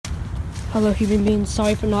Hello human beings,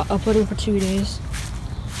 sorry for not uploading for 2 days.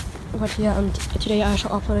 But yeah, today I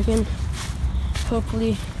shall upload again.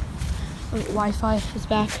 Hopefully Wi-Fi is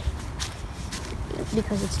back,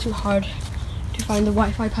 because it's too hard to find the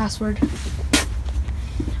Wi-Fi password.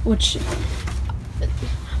 Which,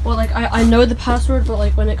 well, like I know the password, but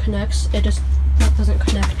like when it connects, it just doesn't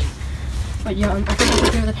connect. But yeah, I think I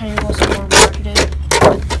should give the periwinkle some more water today.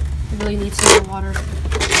 It really needs some more water.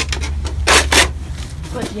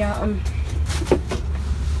 But yeah,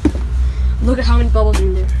 look at how many bubbles are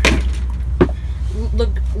in there.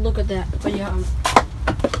 Look at that. But yeah,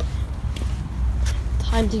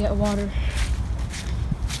 time to get water.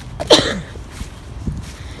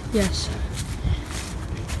 Yes.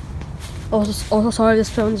 Also sorry, this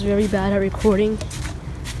phone's very bad at recording.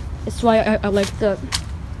 It's why I like the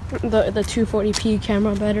 240p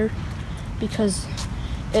camera better, because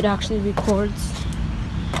it actually records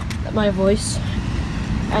my voice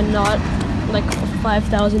and not like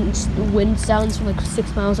 5,000 wind sounds from like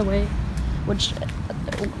 6 miles away, which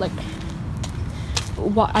like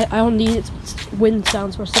I don't need wind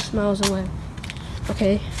sounds from 6 miles away.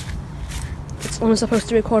 Okay, it's only supposed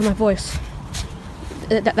to record my voice.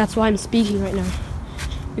 That's why I'm speaking right now,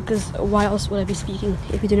 because why else would I be speaking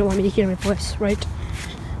if you didn't want me to hear my voice, right?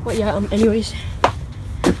 But yeah, anyways,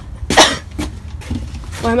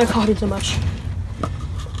 why am I coughing so much?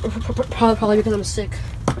 Probably because I'm sick.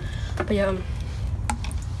 But yeah,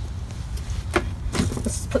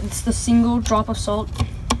 let's put the single drop of salt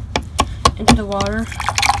into the water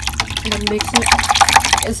and then mix it.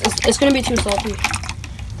 It's gonna be too salty.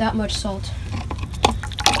 That much salt.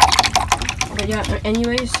 But yeah,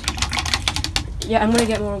 anyways, yeah, I'm gonna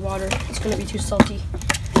get more water. It's gonna be too salty.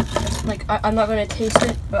 Like, I'm not gonna taste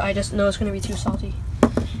it, but I just know it's gonna be too salty.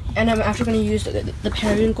 And I'm actually gonna use the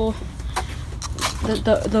periwinkle,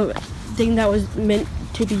 the thing that was meant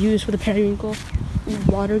to be used for the periwinkle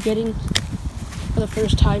water getting for the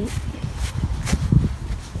first time,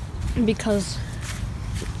 because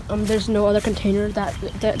there's no other container that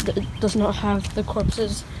does not have the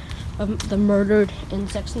corpses of the murdered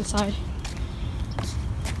insects inside.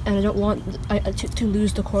 And I don't want to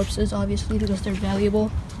lose the corpses, obviously, because they're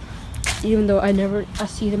valuable. Even though I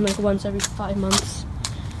see them like once every 5 months,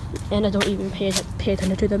 and I don't even pay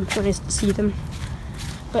attention to them when I see them.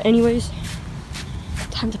 But anyways,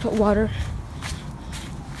 time to put water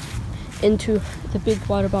into the big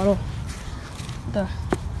water bottle.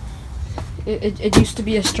 It used to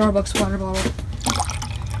be a Starbucks water bottle,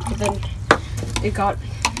 but then it got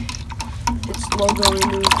its logo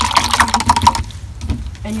removed.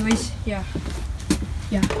 Anyways, yeah.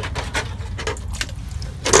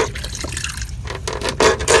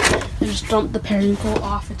 I just dumped the periwinkle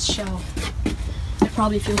off its shell. I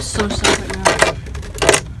probably feel so sick right now.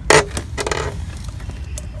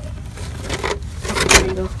 There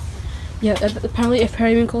you go. Yeah, apparently if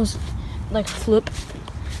periwinkles like flip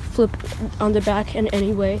on the back in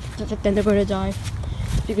any way, then they're going to die,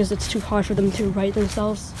 because it's too hard for them to right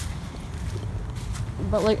themselves.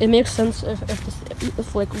 But like, it makes sense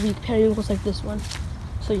if like weak periwinkles like this one.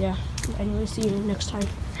 So yeah. Anyway, see you next time.